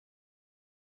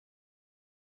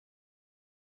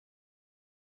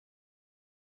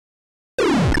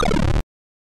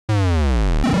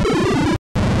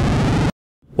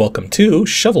Welcome to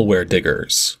Shovelware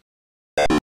Diggers.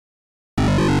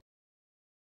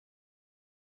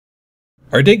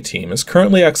 Our dig team is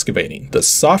currently excavating the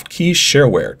Softkey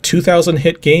Shareware 2000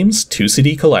 Hit Games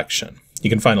 2CD collection.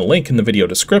 You can find a link in the video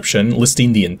description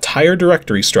listing the entire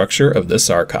directory structure of this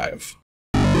archive.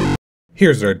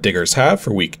 Here's what our diggers have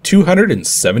for week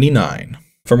 279.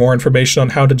 For more information on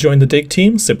how to join the dig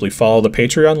team, simply follow the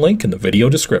Patreon link in the video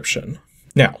description.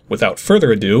 Now, without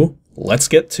further ado, let's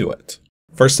get to it.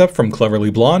 First up from Cleverly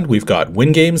Blonde, we've got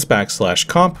WINGAMES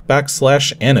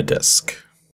 /comp/ANIDSK.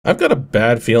 I've got a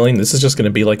bad feeling this is just going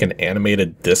to be like an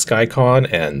animated disk icon,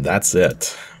 and that's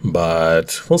it.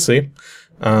 But we'll see.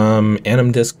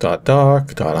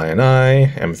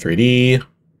 ANIDSK.doc.ini, M3D.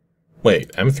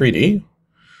 Wait, M3D?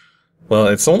 Well,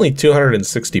 it's only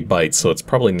 260 bytes, so it's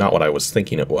probably not what I was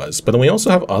thinking it was. But then we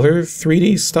also have other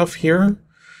 3D stuff here?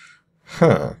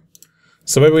 Huh.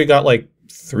 So maybe we got like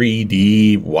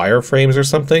 3D wireframes or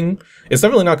something? It's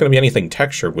definitely not going to be anything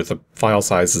textured with the file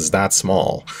sizes that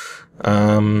small.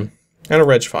 And a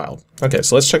reg file. Okay,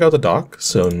 so let's check out the doc.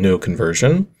 So no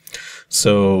conversion.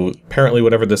 So apparently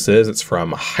whatever this is, it's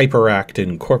from HyperAct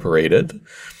Incorporated.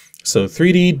 So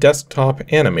 3D desktop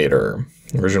animator.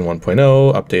 Version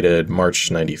 1.0, updated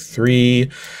March 93.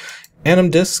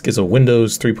 ANIDSK is a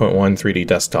Windows 3.1 3D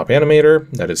desktop animator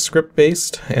that is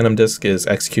script-based. ANIDSK is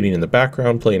executing in the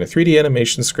background, playing a 3D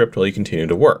animation script while you continue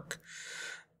to work.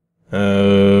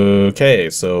 Okay,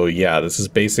 so yeah, this is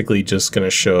basically just going to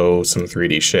show some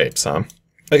 3D shapes, huh?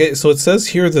 Okay, so it says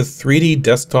here the 3D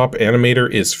desktop animator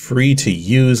is free to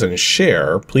use and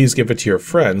share. Please give it to your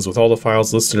friends with all the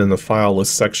files listed in the file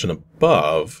list section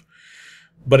above.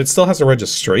 But it still has a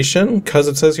registration, because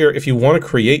it says here, if you want to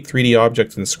create 3D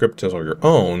objects and scripts of your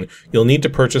own, you'll need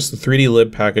to purchase the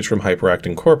 3D-lib package from HyperAct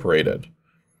Incorporated.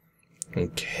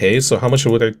 Okay, so how much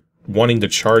are they wanting to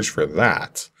charge for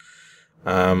that?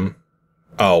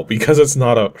 Oh, because it's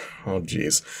not a... Oh,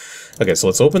 geez. Okay, so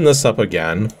let's open this up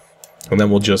again, and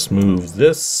then we'll just move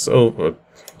this over...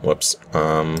 Whoops.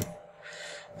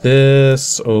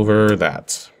 This over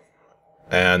that.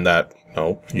 And that...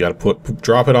 Oh, you gotta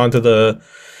drop it onto the...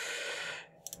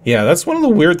 Yeah, that's one of the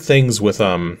weird things with,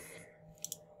 well,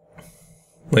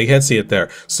 you can't see it there.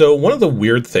 So one of the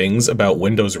weird things about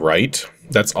Windows Write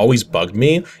that's always bugged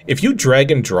me, if you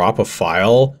drag and drop a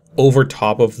file over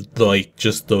top of, like,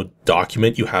 just the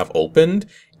document you have opened,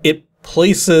 it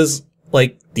places,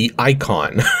 like, the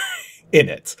icon in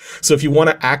it. So if you want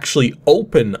to actually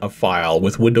open a file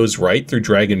with Windows Write through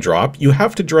drag and drop, you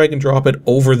have to drag and drop it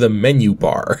over the menu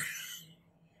bar.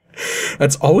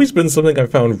 That's always been something I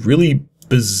found really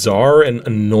bizarre and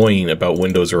annoying about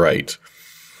Windows Write.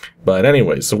 But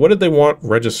anyway, so what did they want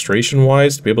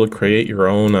registration-wise to be able to create your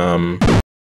own,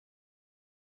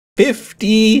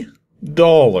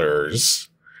 $50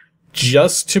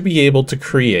 just to be able to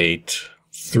create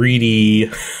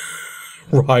 3D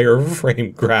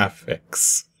wireframe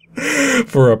graphics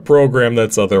for a program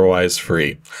that's otherwise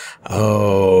free.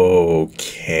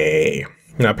 Okay.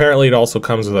 Now, apparently it also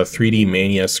comes with a 3D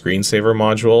Mania screensaver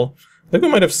module. I think we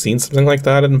might have seen something like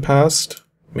that in the past.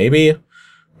 Maybe?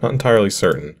 Not entirely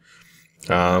certain.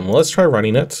 Well, let's try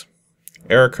running it.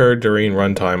 Error occurred during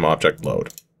runtime object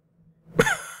load.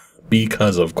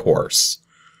 Because of course.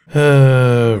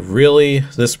 Really?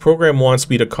 This program wants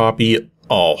me to copy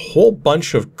a whole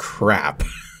bunch of crap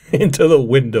into the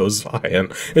Windows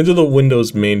into the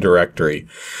Windows main directory.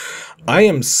 I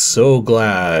am so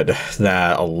glad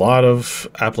that a lot of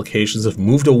applications have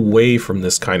moved away from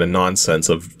this kind of nonsense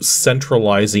of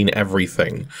centralizing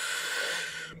everything.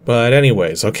 But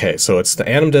anyways, okay, so it's the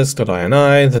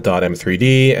ANIDSK.ini, the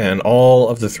 .m3d, and all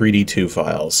of the 3D2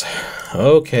 files.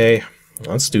 Okay,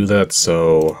 let's do that.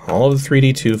 So all of the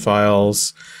 3D2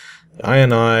 files, the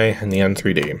ini, and the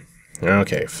m3d.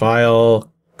 Okay,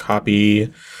 file,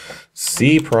 copy,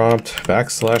 C prompt,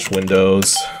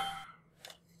 /Windows.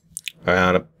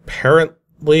 And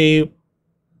apparently...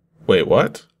 Wait,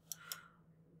 what?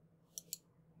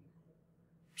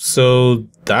 So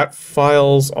that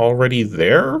file's already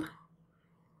there?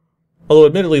 Although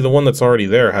admittedly the one that's already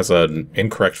there has an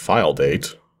incorrect file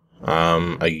date.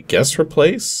 I guess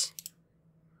replace?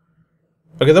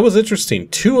 Okay, that was interesting.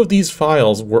 2 of these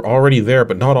files were already there,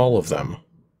 but not all of them.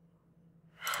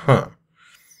 Huh.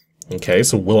 Okay,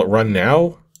 so will it run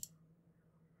now?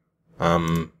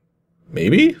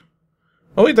 Maybe?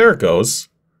 Oh wait, there it goes.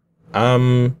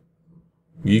 You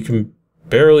can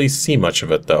barely see much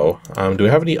of it though. Do we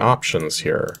have any options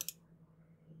here?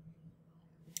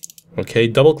 Okay,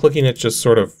 double-clicking it just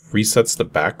sort of resets the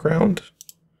background.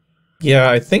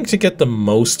 Yeah, I think to get the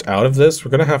most out of this,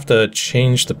 we're going to have to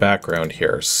change the background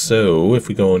here. So if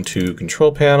we go into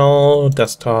Control Panel,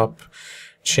 Desktop,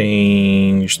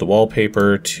 change the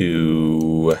wallpaper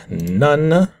to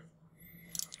none.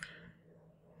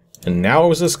 And now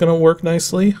is this going to work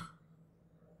nicely?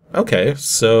 Okay,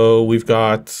 so we've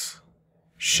got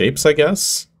shapes, I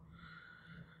guess.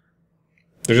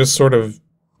 They're just sort of,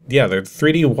 yeah, they're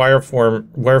 3D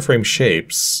wireframe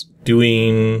shapes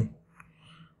doing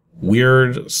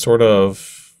weird sort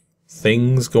of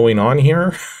things going on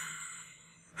here.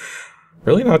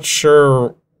 Really not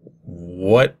sure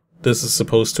what this is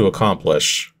supposed to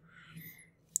accomplish.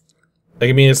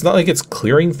 Like, I mean, it's not like it's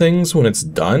clearing things when it's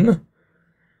done.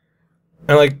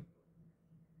 And like,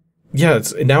 yeah,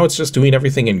 now it's just doing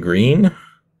everything in green,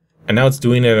 and now it's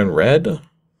doing it in red.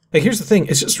 Like, here's the thing,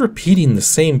 it's just repeating the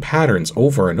same patterns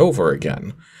over and over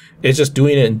again. It's just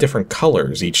doing it in different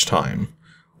colors each time.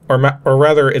 Or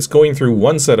rather, it's going through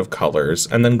one set of colors,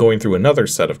 and then going through another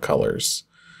set of colors.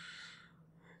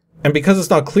 And because it's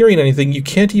not clearing anything, you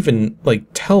can't even, like,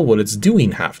 tell what it's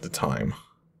doing half the time.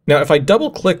 Now, if I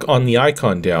double-click on the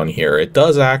icon down here, it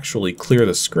does actually clear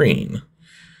the screen.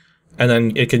 And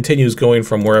then it continues going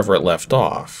from wherever it left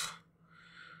off.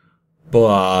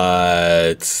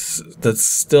 But that's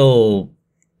still,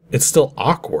 it's still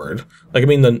awkward. Like, I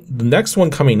mean, the next one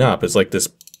coming up is like this,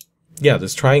 yeah,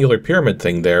 this triangular pyramid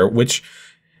thing there, which,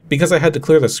 because I had to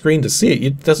clear the screen to see it,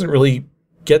 it doesn't really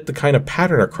get the kind of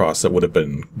pattern across that would have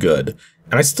been good.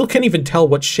 And I still can't even tell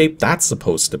what shape that's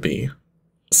supposed to be.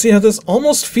 So yeah, this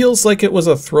almost feels like it was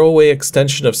a throwaway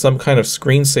extension of some kind of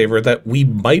screensaver that we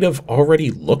might have already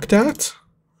looked at?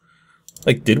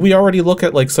 Like, did we already look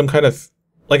at, like, some kind of...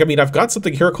 Like, I mean, I've got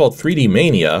something here called 3D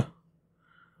Mania,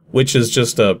 which is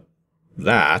just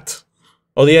that.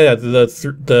 Oh, yeah, the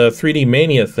 3D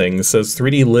Mania thing says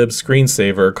 3D Lib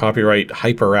Screensaver, copyright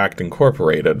HyperAct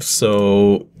Incorporated.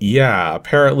 So, yeah,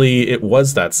 apparently it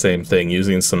was that same thing,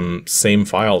 using some same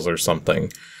files or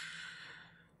something.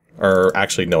 Or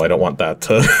actually, no, I don't want that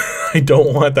to I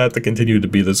don't want that to continue to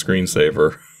be the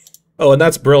screensaver. Oh, and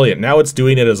that's brilliant. Now it's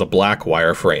doing it as a black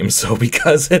wireframe, so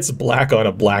because it's black on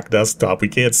a black desktop, we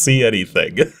can't see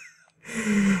anything.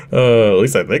 At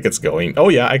least I think it's going. Oh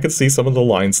yeah, I can see some of the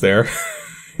lines there.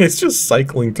 It's just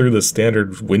cycling through the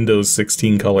standard Windows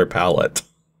 16 color palette.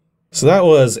 So that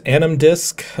was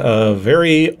ANIDSK, a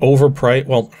very overpriced,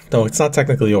 well, no, it's not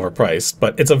technically overpriced,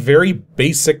 but it's a very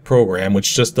basic program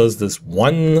which just does this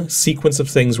one sequence of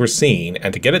things we're seeing,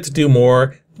 and to get it to do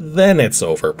more, then it's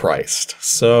overpriced.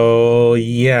 So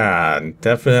yeah,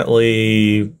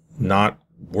 definitely not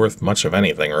worth much of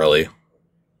anything, really.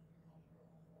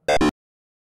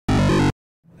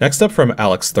 Next up from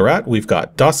Alex the Rat, we've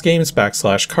got DOSGAMES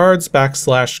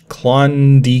 /cards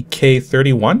 /Klondike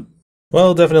 31.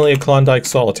 Well, definitely a Klondike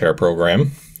Solitaire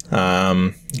program.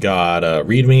 Got a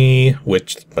README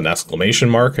with an exclamation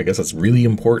mark. I guess that's really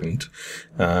important.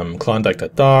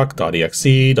 Klondike.doc, .exe,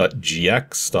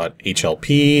 .gx,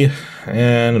 .hlp,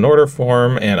 and an order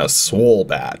form, and a swole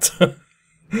bat.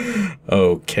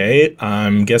 Okay,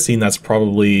 I'm guessing that's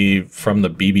probably from the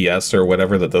BBS or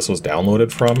whatever that this was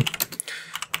downloaded from.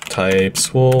 Type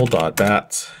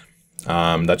swole.bat.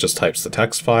 That just types the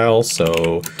text file,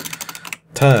 so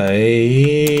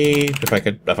type, if I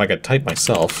could type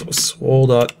myself,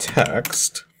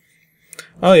 swole.text.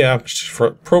 Oh yeah,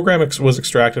 program was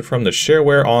extracted from the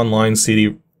Shareware online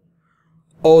CD.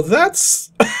 Oh,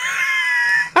 that's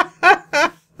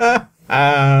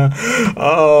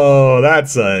oh,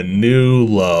 that's a new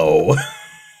low.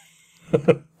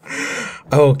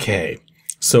 Okay.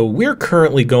 So we're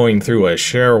currently going through a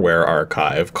Shareware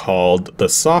archive called the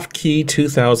Softkey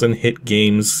 2000 Hit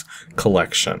Games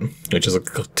Collection, which is 2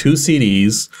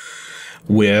 CDs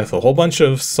with a whole bunch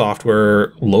of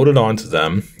software loaded onto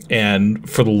them. And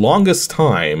for the longest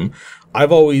time,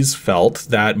 I've always felt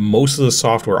that most of the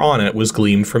software on it was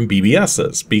gleaned from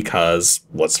BBSs because,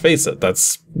 let's face it,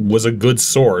 was a good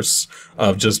source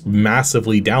of just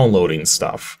massively downloading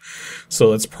stuff.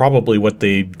 So that's probably what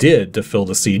they did to fill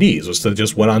the CDs, was they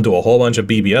just went onto a whole bunch of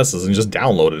BBSs and just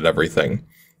downloaded everything.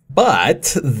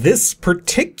 But this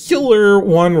particular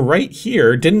one right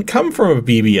here didn't come from a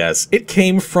BBS. It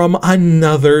came from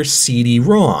another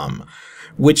CD-ROM,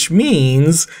 which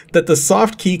means that the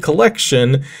Softkey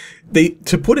collection,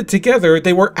 to put it together,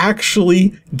 they were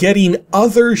actually getting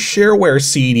other Shareware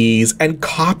CDs and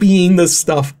copying the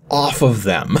stuff off of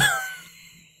them.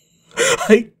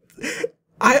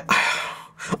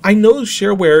 I know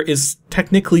Shareware is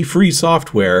technically free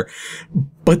software,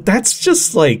 but that's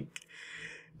just like,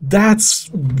 That's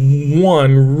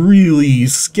one really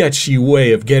sketchy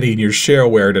way of getting your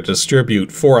shareware to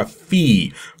distribute for a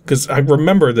fee. Because I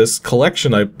remember this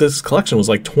collection was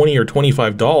like $20 or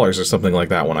 $25 or something like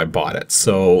that when I bought it.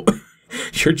 So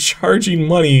you're charging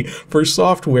money for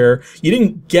software you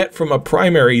didn't get from a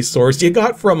primary source, you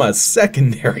got from a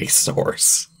secondary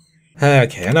source.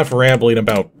 Okay, enough rambling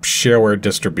about shareware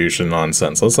distribution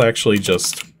nonsense. Let's actually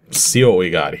just see what we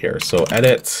got here. So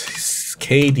edit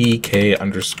kdk_read.me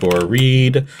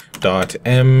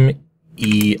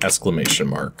exclamation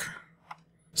mark.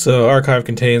 So archive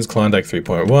contains Klondike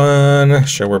 3.1,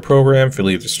 shareware program,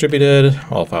 freely distributed,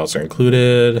 all files are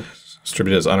included,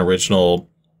 distributed as unoriginal.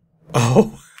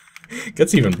 Oh,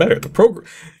 gets even better. The program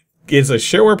is a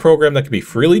shareware program that can be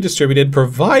freely distributed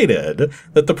provided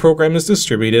that the program is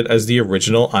distributed as the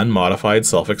original unmodified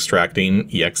self-extracting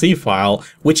exe file,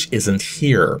 which isn't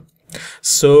here.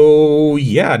 So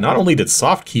yeah, not only did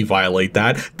Softkey violate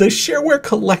that, the shareware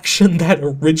collection that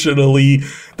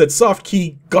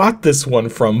Softkey got this one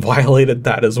from violated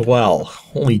that as well.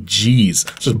 Holy jeez,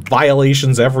 just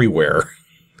violations everywhere.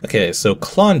 Okay, so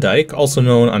Klondike, also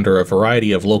known under a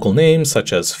variety of local names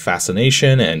such as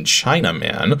Fascination and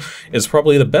Chinaman, is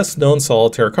probably the best known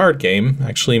solitaire card game.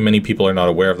 Actually, many people are not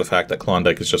aware of the fact that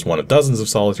Klondike is just one of dozens of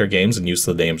solitaire games and use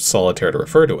the name solitaire to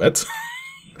refer to it.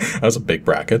 That was a big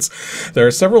brackets. There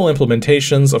are several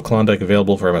implementations of Klondike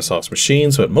available for MS-DOS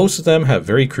machines, but most of them have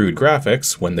very crude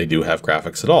graphics, when they do have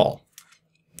graphics at all.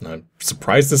 I'm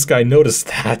surprised this guy noticed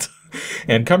that.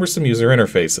 And cumbersome user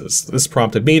interfaces. This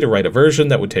prompted me to write a version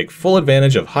that would take full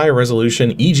advantage of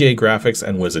high-resolution EGA graphics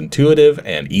and was intuitive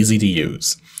and easy to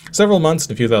use. Several months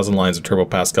and a few thousand lines of Turbo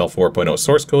Pascal 4.0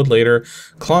 source code later,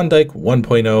 Klondike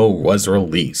 1.0 was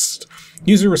released.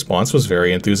 User response was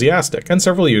very enthusiastic, and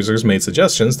several users made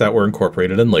suggestions that were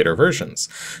incorporated in later versions.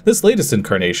 This latest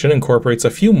incarnation incorporates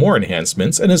a few more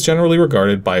enhancements and is generally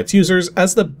regarded by its users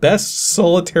as the best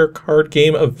solitaire card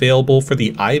game available for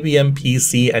the IBM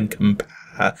PC and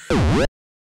I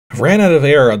ran out of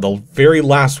air on the very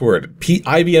last word,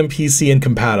 IBM PC and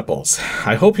compatibles.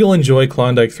 I hope you'll enjoy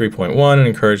Klondike 3.1 and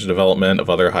encourage the development of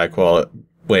other high quality...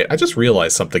 Wait, I just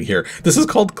realized something here. This is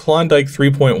called Klondike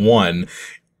 3.1.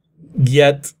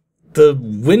 Yet the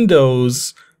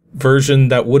Windows version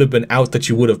that would have been out that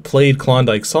you would have played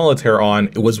Klondike Solitaire on,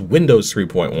 it was Windows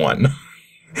 3.1.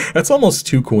 That's almost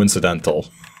too coincidental.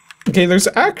 Okay, there's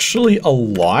actually a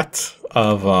lot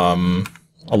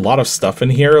of stuff in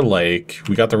here. Like,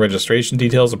 we got the registration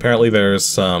details. Apparently there's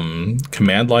some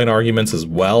command line arguments as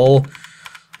well.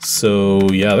 So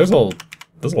yeah, there's a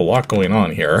lot going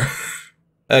on here.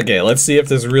 Okay, let's see if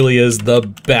this really is the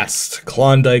best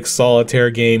Klondike Solitaire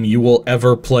game you will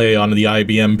ever play on the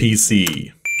IBM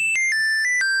PC.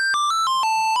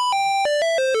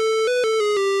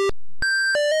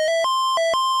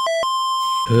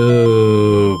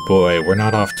 Oh boy, we're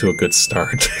not off to a good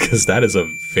start, because that is a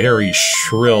very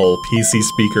shrill PC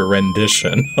speaker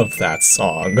rendition of that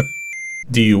song.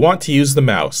 Do you want to use the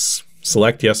mouse?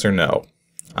 Select yes or no.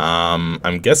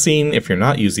 I'm guessing if you're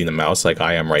not using the mouse like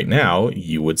I am right now,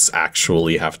 you would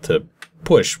actually have to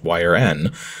push Y or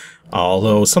N.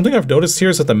 Although something I've noticed here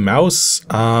is that the mouse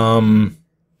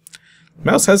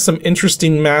has some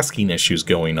interesting masking issues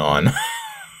going on.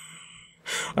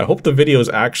 I hope the video is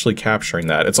actually capturing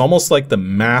that. It's almost like the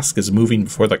mask is moving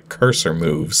before the cursor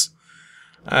moves.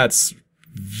 That's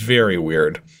very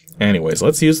weird. Anyways,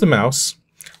 let's use the mouse.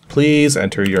 Please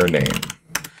enter your name.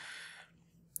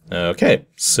 Okay,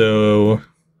 so,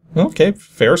 okay,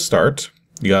 fair start.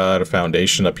 You got a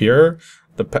foundation up here.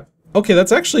 Okay,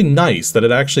 that's actually nice that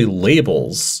it actually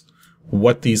labels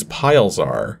what these piles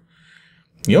are.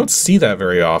 You don't see that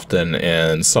very often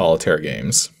in solitaire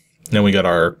games. Then we got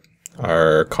our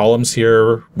columns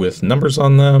here with numbers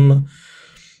on them.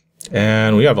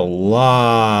 And we have a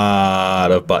lot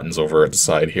of buttons over at the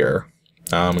side here.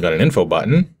 We got an info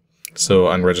button, so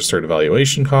unregistered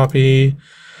evaluation copy.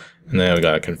 And then we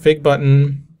got a config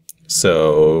button,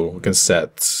 so we can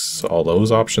set all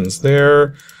those options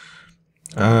there.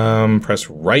 Press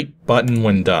right button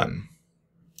when done.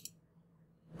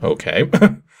 Okay.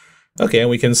 Okay, and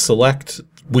we can select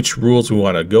which rules we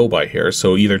want to go by here.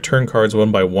 So either turn cards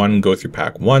 1 by 1, go through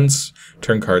pack once,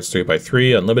 turn cards 3 by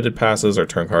 3, unlimited passes, or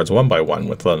turn cards 1 by 1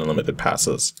 with unlimited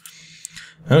passes.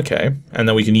 Okay, and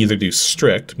then we can either do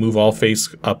strict, move all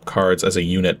face-up cards as a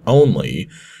unit only,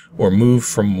 or move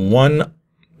from one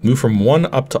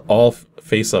up to all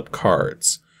face-up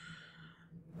cards.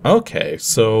 Okay,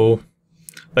 so,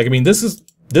 like, I mean, this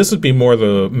would be more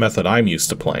the method I'm used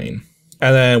to playing.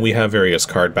 And then we have various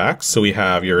card backs. So we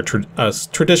have your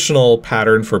traditional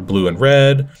pattern for blue and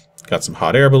red, Got some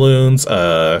hot air balloons,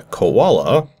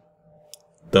 koala,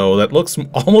 though that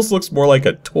almost looks more like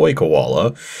a toy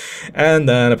koala, and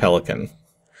then a pelican.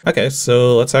 Okay,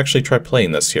 so let's actually try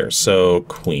playing this here. So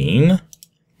queen.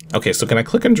 Okay, so can I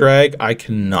click and drag? I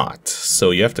cannot.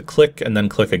 So you have to click and then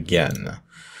click again.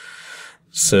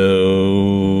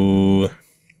 So,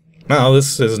 well,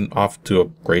 this isn't off to a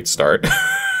great start.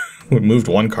 We moved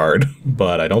one card,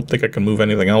 but I don't think I can move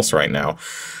anything else right now.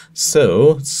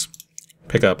 So let's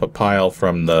pick up a pile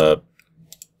from the,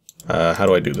 how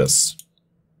do I do this?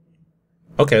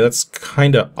 Okay, that's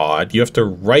kind of odd. You have to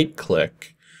right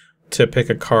click to pick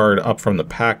a card up from the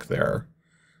pack there.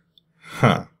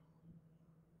 Huh.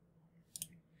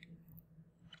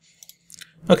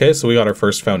 Okay, so we got our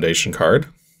first foundation card.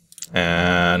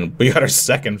 And we got our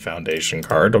second foundation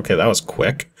card. Okay, that was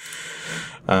quick.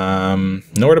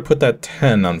 Nowhere to put that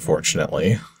 10,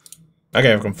 unfortunately.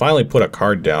 Okay, I can finally put a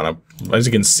card down. As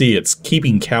you can see, it's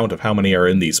keeping count of how many are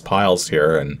in these piles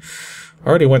here, and I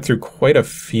already went through quite a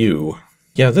few.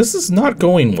 Yeah, this is not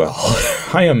going well.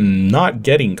 I am not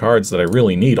getting cards that I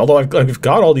really need. Although I've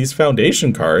got all these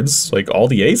foundation cards, like all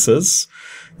the aces.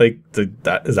 Like,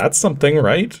 is that something,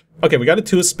 right? Okay, we got a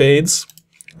 2 of spades.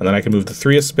 And then I can move the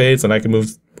 3 of spades, and I can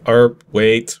move, or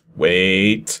wait.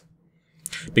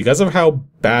 Because of how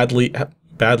badly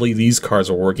these cards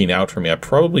are working out for me, I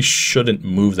probably shouldn't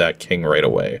move that king right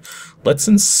away. Let's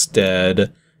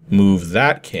instead move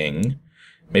that king,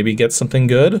 maybe get something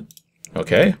good.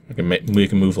 Okay, we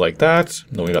can move like that.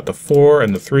 Then we got the 4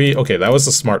 and the 3. Okay, that was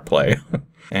a smart play.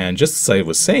 And just as I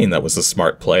was saying that was a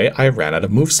smart play, I ran out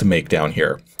of moves to make down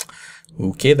here.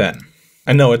 Okay then.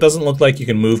 I know, it doesn't look like you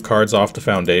can move cards off the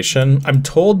foundation. I'm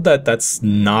told that that's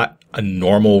not a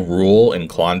normal rule in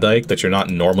Klondike, that you're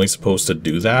not normally supposed to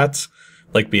do that,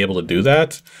 like be able to do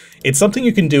that. It's something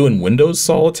you can do in Windows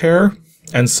Solitaire,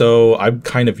 and so I'm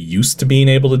kind of used to being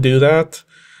able to do that.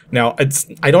 Now,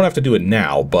 I don't have to do it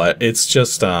now, but it's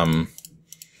just, it's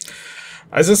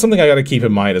just something I gotta keep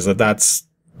in mind, is that that's,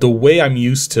 the way I'm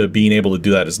used to being able to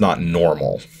do that is not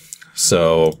normal.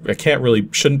 So I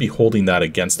shouldn't be holding that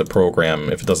against the program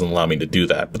if it doesn't allow me to do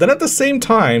that. But then at the same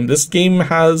time, this game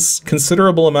has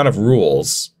considerable amount of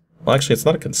rules. Well, actually, it's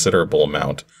not a considerable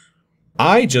amount.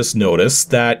 I just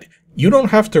noticed that you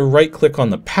don't have to right-click on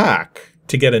the pack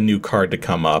to get a new card to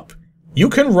come up. You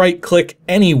can right-click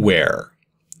anywhere,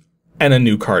 and a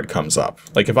new card comes up.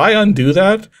 Like, if I undo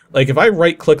that, like, if I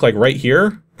right-click, like, right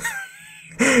here,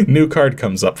 new card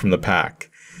comes up from the pack.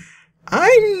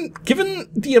 Given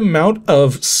the amount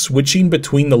of switching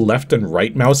between the left and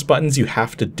right mouse buttons you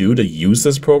have to do to use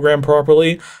this program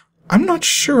properly, I'm not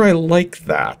sure I like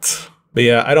that. But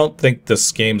yeah, I don't think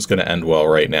this game's going to end well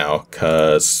right now,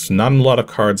 because not a lot of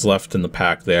cards left in the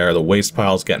pack there. The waste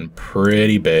pile's getting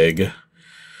pretty big.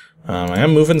 I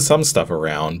am moving some stuff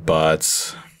around,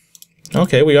 but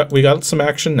okay, we got some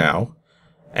action now.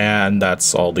 And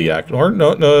that's all the action. Or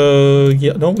no,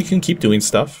 we can keep doing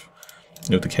stuff.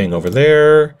 Move the king over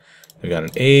there. We got an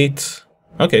 8.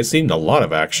 Okay, seeing a lot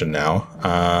of action now.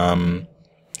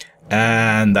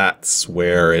 And that's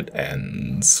where it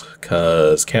ends,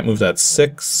 because can't move that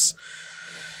 6.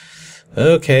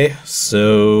 Okay,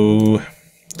 so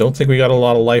don't think we got a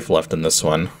lot of life left in this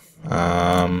one.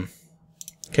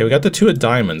 Okay, we got the 2 of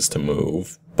diamonds to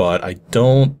move, but I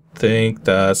don't think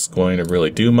that's going to really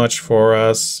do much for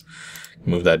us.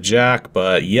 Move that jack,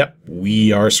 but yep,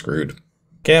 we are screwed.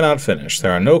 Cannot finish.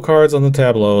 There are no cards on the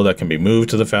tableau that can be moved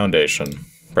to the foundation.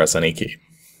 Press any key.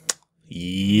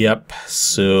 Yep,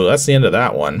 so that's the end of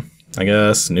that one. I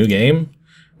guess, new game?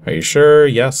 Are you sure?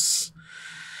 Yes.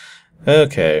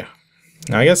 Okay.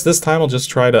 I guess this time I'll just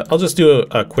do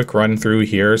a quick run through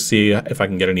here, see if I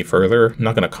can get any further. I'm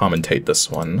not going to commentate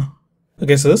this one.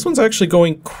 Okay, so this one's actually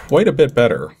going quite a bit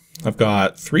better. I've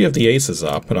got 3 of the aces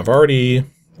up, and I've already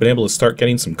been able to start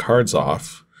getting some cards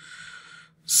off.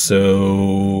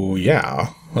 So,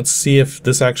 yeah, let's see if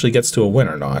this actually gets to a win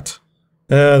or not.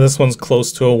 This one's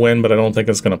close to a win, but I don't think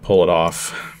it's going to pull it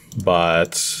off.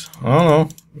 But, I don't know,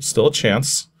 still a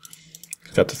chance.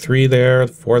 Got the 3 there,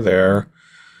 the 4 there.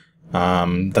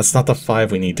 That's not the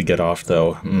 5 we need to get off,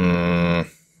 though.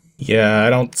 Yeah, I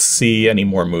don't see any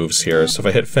more moves here. So if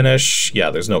I hit finish, yeah,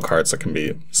 there's no cards that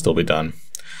can still be done.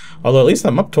 Although at least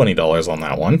I'm up $20 on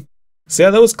that one. So yeah,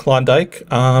 that was Klondike.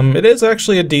 It is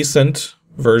actually a decent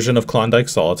version of Klondike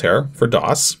Solitaire for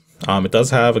DOS. It does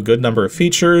have a good number of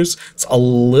features. It's a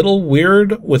little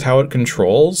weird with how it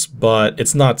controls, but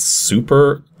it's not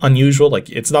super unusual.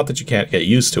 Like, it's not that you can't get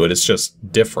used to it, it's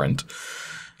just different.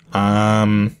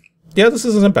 Yeah, this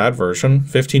isn't a bad version.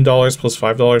 $15 plus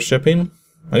 $5 shipping.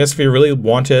 I guess if you really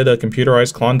wanted a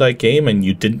computerized Klondike game and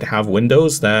you didn't have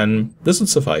Windows, then this would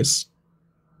suffice.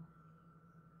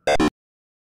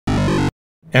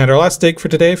 And our last dig for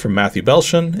today from Matthew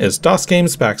Belshin is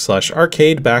DOSGAMES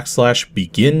 /arcade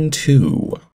begin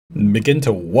to. Begin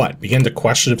to what? Begin to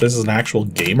question if this is an actual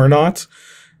game or not?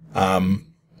 I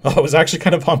was actually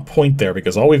kind of on point there,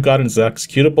 because all we've got is an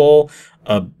executable,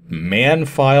 a man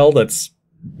file that's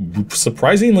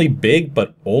surprisingly big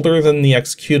but older than the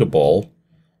executable.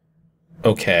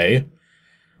 Okay.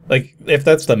 Like, if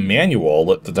that's the manual,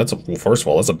 well, first of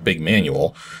all, that's a big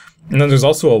manual. And then there's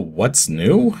also a what's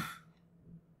new?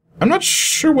 I'm not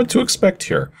sure what to expect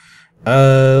here.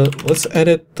 Let's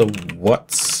edit the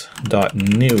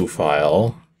what's.new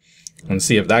file and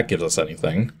see if that gives us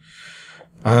anything.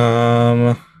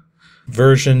 Version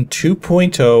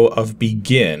 2.0 of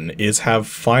Begin have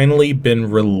finally been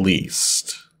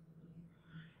released.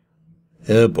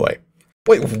 Oh boy.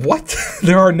 Wait, what?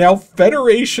 There are now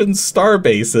Federation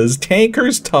starbases,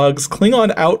 tankers, tugs,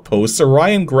 Klingon outposts,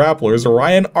 Orion grapplers,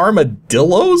 Orion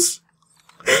armadillos?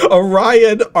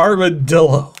 Orion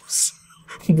armadillos.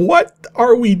 What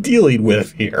are we dealing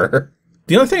with here?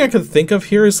 The only thing I could think of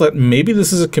here is that maybe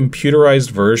this is a computerized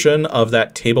version of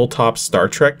that tabletop Star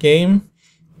Trek game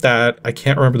that I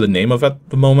can't remember the name of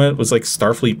at the moment. It was like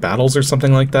Starfleet Battles or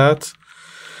something like that.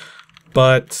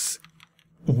 But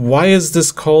why is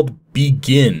this called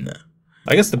Begin?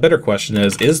 I guess the better question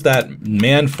is that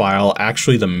man file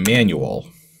actually the manual?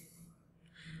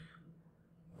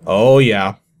 Oh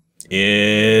yeah.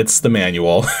 It's the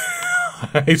manual.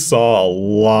 I saw a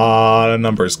lot of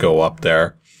numbers go up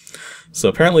there. So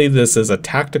apparently this is a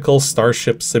tactical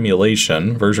starship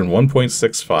simulation, version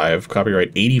 1.65,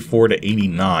 copyright 84 to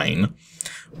 89,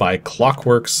 by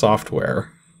Clockwork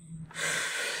Software.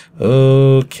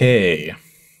 Okay.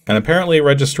 And apparently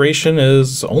registration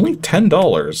is only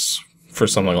 $10 for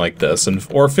something like this,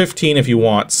 or $15 if you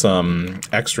want some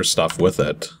extra stuff with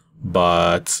it.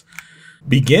 But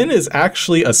Begin is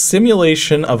actually a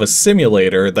simulation of a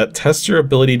simulator that tests your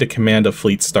ability to command a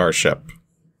fleet starship.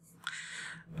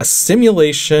 A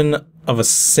simulation of a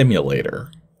simulator.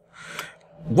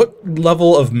 What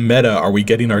level of meta are we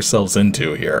getting ourselves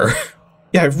into here?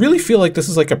 Yeah, I really feel like this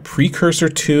is like a precursor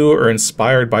to or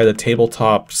inspired by the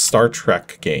tabletop Star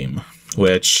Trek game,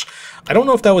 which I don't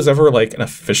know if that was ever like an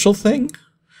official thing.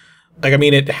 Like, I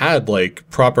mean, it had, like,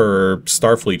 proper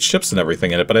Starfleet ships and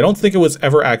everything in it, but I don't think it was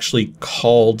ever actually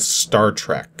called Star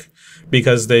Trek.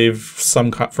 Because they've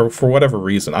for whatever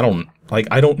reason, I don't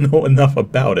know enough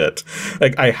about it.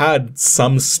 Like, I had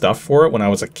some stuff for it when I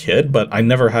was a kid, but I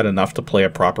never had enough to play a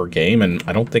proper game, and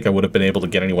I don't think I would have been able to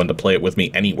get anyone to play it with me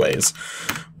anyways.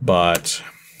 But,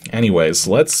 anyways,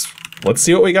 let's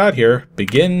see what we got here.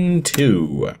 Begin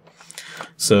 2.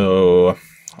 So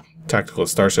tactical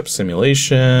starship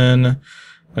simulation.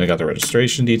 We got the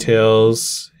registration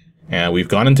details, and we've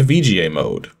gone into VGA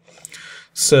mode.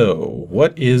 So,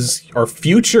 what is our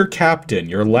future captain?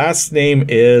 Your last name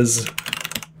is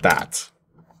that.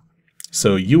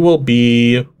 So you will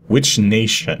be which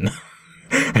nation?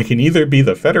 I can either be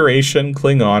the Federation,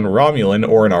 Klingon, Romulan,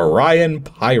 or an Orion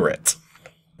pirate.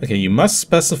 Okay, you must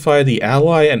specify the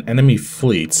ally and enemy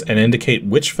fleets and indicate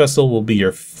which vessel will be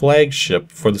your flagship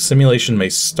before the simulation may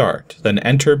start. Then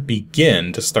enter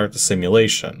Begin to start the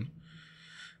simulation.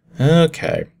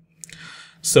 Okay.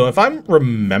 So if I'm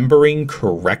remembering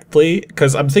correctly,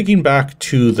 because I'm thinking back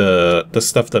to the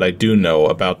stuff that I do know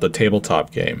about the tabletop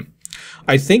game,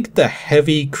 I think the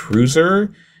heavy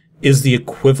cruiser is the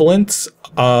equivalent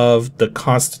of the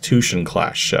Constitution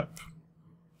class ship.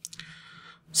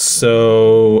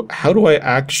 So how do I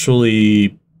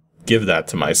actually give that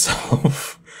to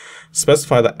myself?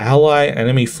 Specify the ally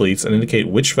enemy fleets and indicate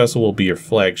which vessel will be your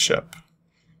flagship.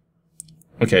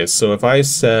 Okay, so if I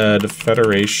said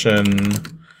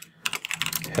Federation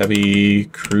heavy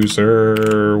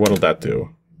cruiser, what'll that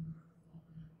do?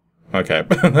 Okay,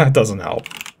 that doesn't help.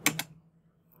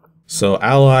 So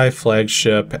ally,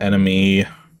 flagship, enemy.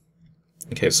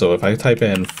 Okay, so if I type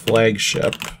in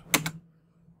flagship,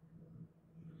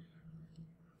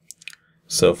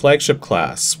 so flagship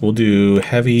class, we'll do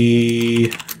heavy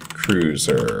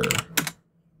cruiser.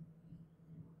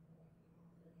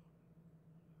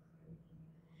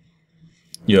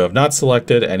 You have not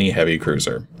selected any heavy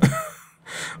cruiser.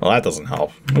 Well, that doesn't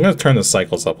help. I'm going to turn the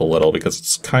cycles up a little because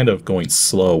it's kind of going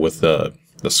slow with the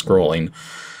scrolling.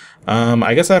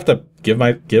 I guess I have to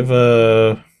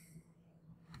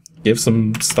give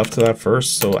some stuff to that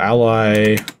first. So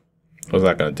ally, what's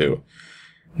that going to do?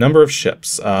 Number of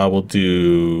ships. We'll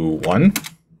do 1.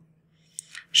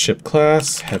 Ship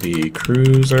class, heavy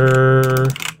cruiser.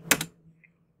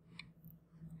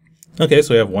 Okay,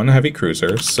 so we have one heavy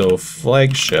cruiser, so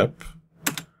flagship.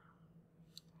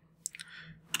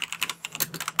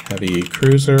 Heavy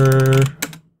cruiser.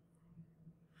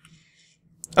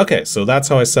 Okay, so that's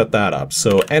how I set that up.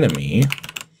 So enemy,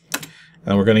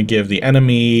 and we're going to give the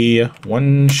enemy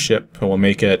one ship, and we'll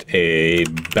make it a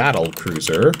battle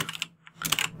cruiser.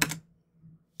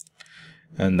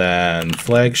 And then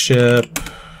flagship,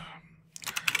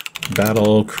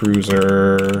 battle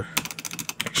cruiser,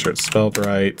 make sure it's spelled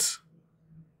right.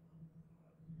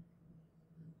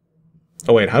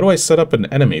 Oh wait, how do I set up an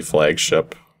enemy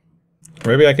flagship?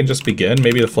 Or maybe I can just begin.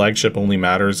 Maybe the flagship only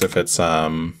matters if it's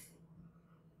okay,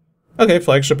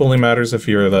 flagship only matters if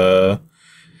you're the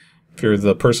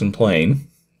person playing.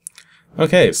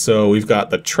 Okay, so we've got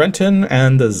the Trenton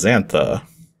and the Xantha.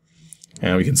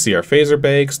 And we can see our phaser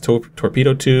banks,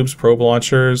 torpedo tubes, probe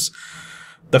launchers.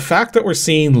 The fact that we're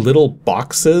seeing little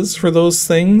boxes for those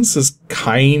things is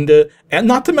kinda... And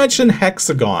not to mention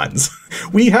hexagons.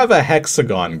 We have a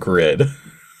hexagon grid.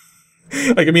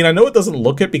 Like, I mean, I know it doesn't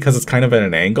look it because it's kind of at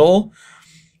an angle.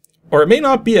 Or it may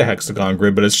not be a hexagon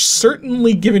grid, but it's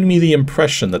certainly giving me the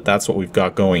impression that that's what we've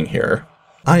got going here.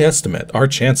 I estimate our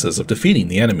chances of defeating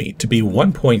the enemy to be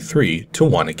 1.3 to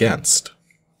 1 against.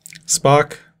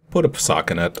 Spock, put a sock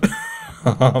in it.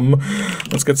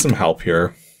 Let's get some help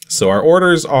here. So our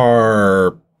orders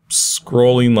are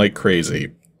scrolling like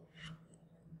crazy.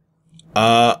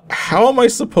 How am I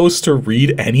supposed to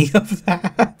read any of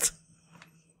that?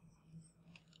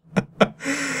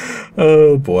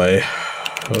 Oh boy.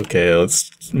 Okay,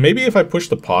 let's... Maybe if I push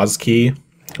the pause key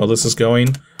while this is going.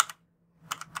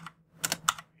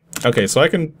 Okay, so I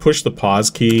can push the pause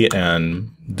key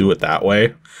and do it that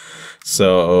way.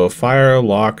 So, fire,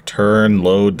 lock, turn,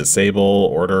 load, disable,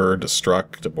 order,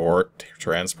 destruct, abort,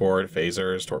 transport,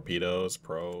 phasers, torpedoes,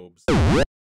 probes.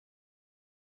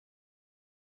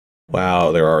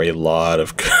 Wow, there are a lot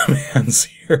of commands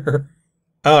here.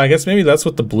 Oh, I guess maybe that's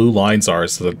what the blue lines are,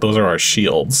 so that those are our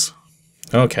shields.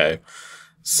 Okay.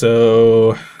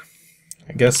 So,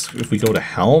 I guess if we go to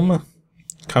helm,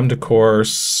 come to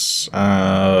course,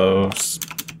 plus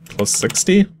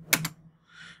 60.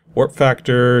 Warp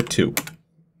factor 2.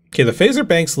 Okay, the phaser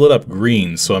bank's lit up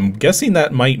green, so I'm guessing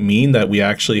that might mean that we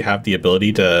actually have the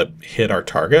ability to hit our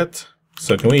target.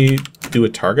 So can we do a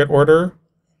target order?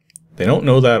 They don't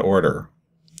know that order.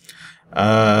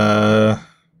 How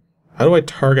do I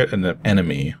target an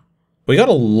enemy? We got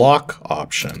a lock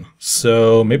option.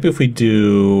 So maybe if we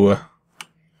do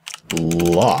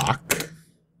lock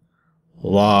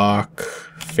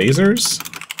phasers,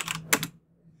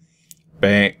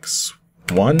 banks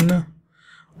 1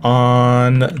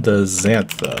 on the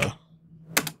Xantha.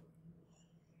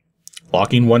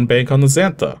 Locking 1 bank on the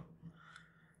Xantha.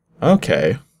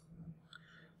 Okay.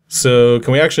 So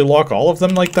can we actually lock all of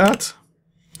them like that?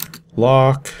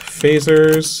 Lock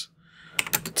phasers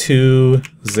to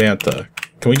Xantha.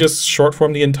 Can we just short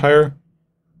form the entire?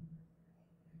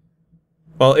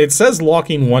 Well, it says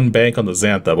locking 1 bank on the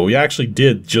Xantha, but we actually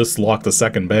did just lock the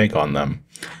second bank on them.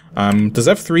 Does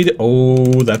F3...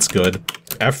 Oh, that's good.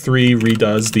 F3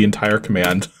 redoes the entire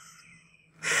command.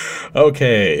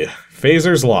 Okay.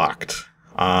 Phasers locked.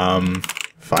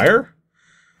 Fire?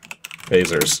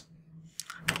 Phasers.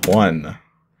 1.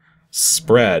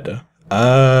 Spread.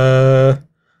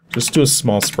 Just do a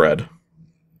small spread.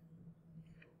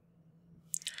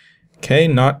 Okay,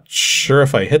 not sure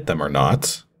if I hit them or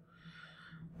not.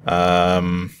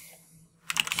 Fire,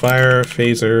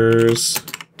 phasers,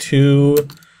 2,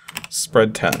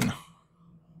 spread 10.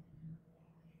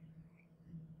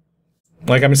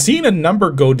 Like, I'm seeing a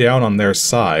number go down on their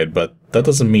side, but that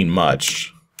doesn't mean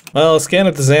much. Well, a scan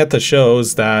of the Xantha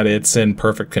shows that it's in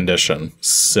perfect condition.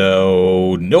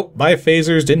 So, nope, my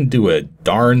phasers didn't do a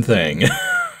darn thing.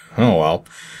 Oh well.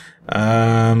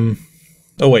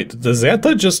 Oh wait, the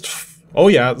Xantha just... Oh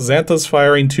yeah, Xantha's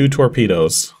firing 2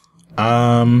 torpedoes.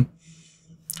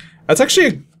 That's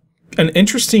actually an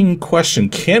interesting question.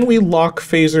 Can we lock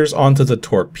phasers onto the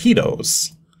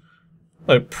torpedoes?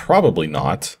 Probably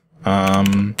not.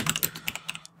 Lock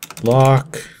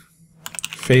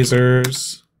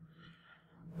phasers.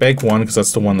 Bank 1, because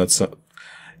that's the one that's...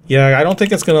 yeah, I don't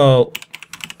think it's gonna...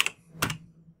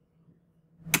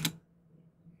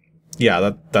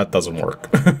 Yeah, that doesn't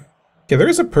work. Okay, there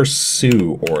is a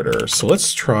pursue order, so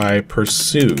let's try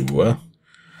pursue the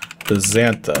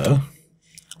Xantha.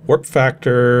 Warp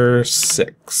factor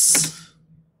 6.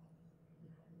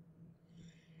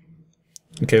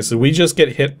 Okay, so we just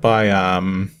get hit by,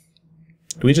 do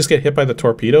we just get hit by the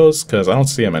torpedoes? Because I don't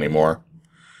see them anymore.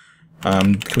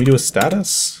 Can we do a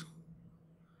status?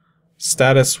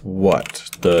 Status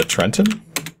what? The Trenton?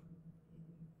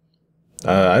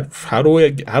 How do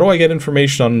I get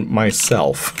information on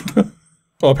myself?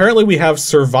 Well, apparently we have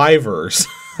survivors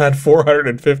at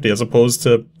 450 as opposed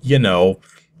to, you know,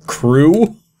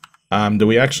 crew. Do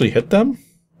we actually hit them?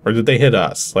 Or did they hit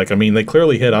us? Like, I mean, they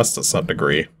clearly hit us to some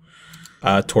degree.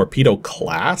 Torpedo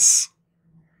class?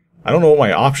 I don't know what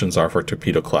my options are for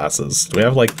torpedo classes. Do we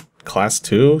have, like, class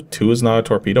 2? 2 is not a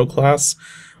torpedo class?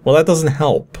 Well, that doesn't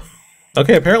help.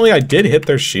 Okay, apparently I did hit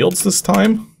their shields this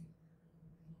time.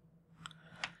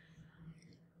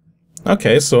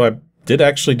 Okay, so I did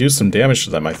actually do some damage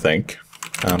to them, I think.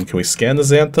 Can we scan the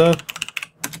Xantha?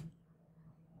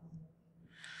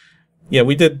 Yeah,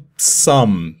 we did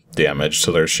some damage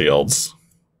to their shields.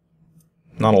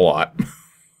 Not a lot.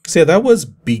 So yeah, that was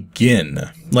Begin.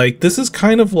 Like, this is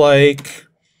kind of like...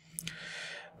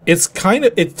 It's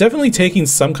definitely taking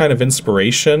some kind of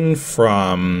inspiration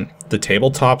from the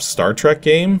tabletop Star Trek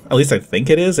game. At least I think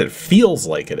it is. It feels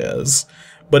like it is.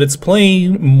 But it's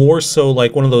playing more so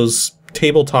like one of those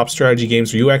tabletop strategy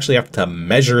games where you actually have to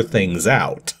measure things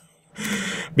out.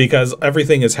 Because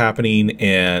everything is happening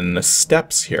in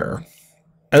steps here.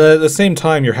 And at the same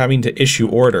time, you're having to issue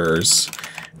orders,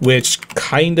 which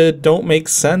kinda don't make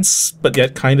sense, but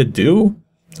yet kinda do.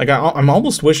 Like, I'm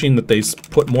almost wishing that they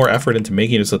put more effort into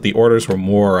making it so that the orders were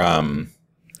more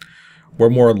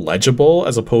legible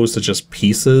as opposed to just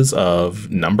pieces of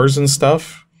numbers and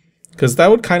stuff. Because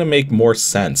that would kind of make more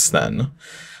sense then.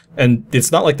 And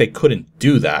it's not like they couldn't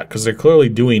do that, because they're clearly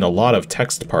doing a lot of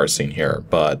text parsing here,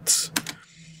 but...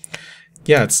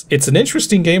 Yeah, it's an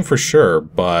interesting game for sure,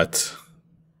 but...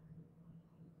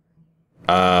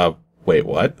 wait,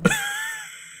 what?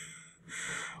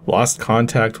 Lost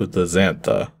contact with the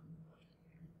Xantha.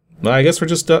 Well, I guess we're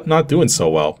just not doing so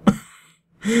well.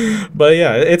 But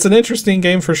yeah, it's an interesting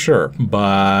game for sure,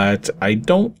 but I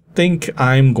don't think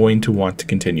I'm going to want to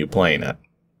continue playing it.